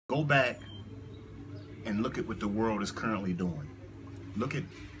Go back and look at what the world is currently doing. Look at,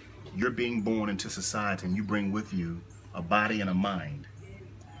 you're being born into society and you bring with you a body and a mind.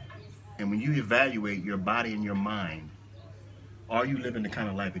 And when you evaluate your body and your mind, are you living the kind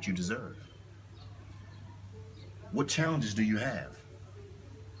of life that you deserve? What challenges do you have?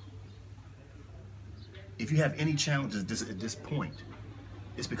 If you have any challenges at this point,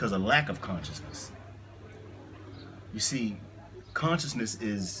 it's because of lack of consciousness. You see, consciousness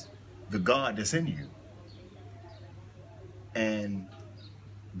is the God that's in you. And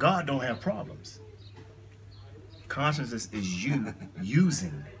God don't have problems. Consciousness is you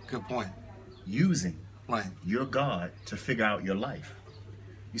using. Good point. Using Right. your God to figure out your life.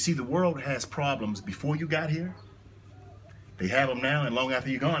 You see, the world has problems before you got here. They have them now, and long after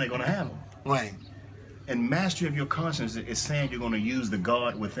you're gone, they're going to have them. Right. And mastery of your conscience is saying you're going to use the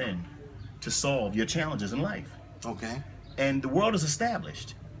God within to solve your challenges in life. Okay. And the world is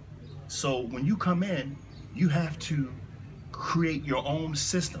established. So when you come in, you have to create your own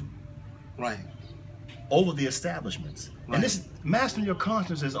system. Right. Over the establishments. Right. And this mastering your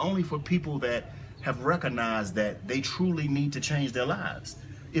conscience is only for people that have recognized that they truly need to change their lives.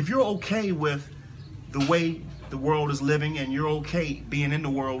 If you're okay with the way the world is living and you're okay being in the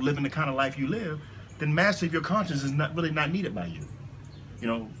world, living the kind of life you live, then mastery of your conscience is not needed by you. You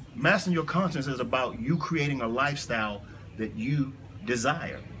know, mastering your conscience is about you creating a lifestyle that you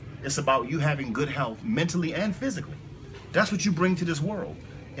desire. It's about you having good health mentally and physically. That's what you bring to this world.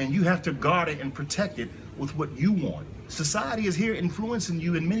 And you have to guard it and protect it with what you want. Society is here influencing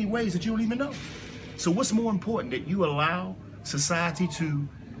you in many ways that you don't even know. So what's more important, that you allow society to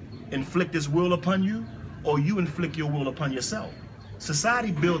inflict its will upon you, or you inflict your will upon yourself?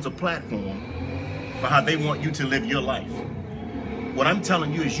 Society builds a platform for how they want you to live your life. What I'm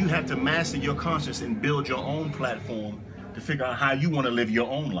telling you is you have to master your conscience and build your own platform to figure out how you want to live your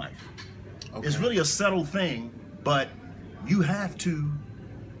own life. Okay. It's really a subtle thing, but you have to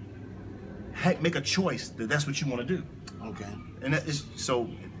make a choice that that's what you want to do. Okay. And that is, so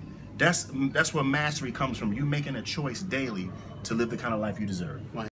that's where mastery comes from. You making a choice daily to live the kind of life you deserve. Right.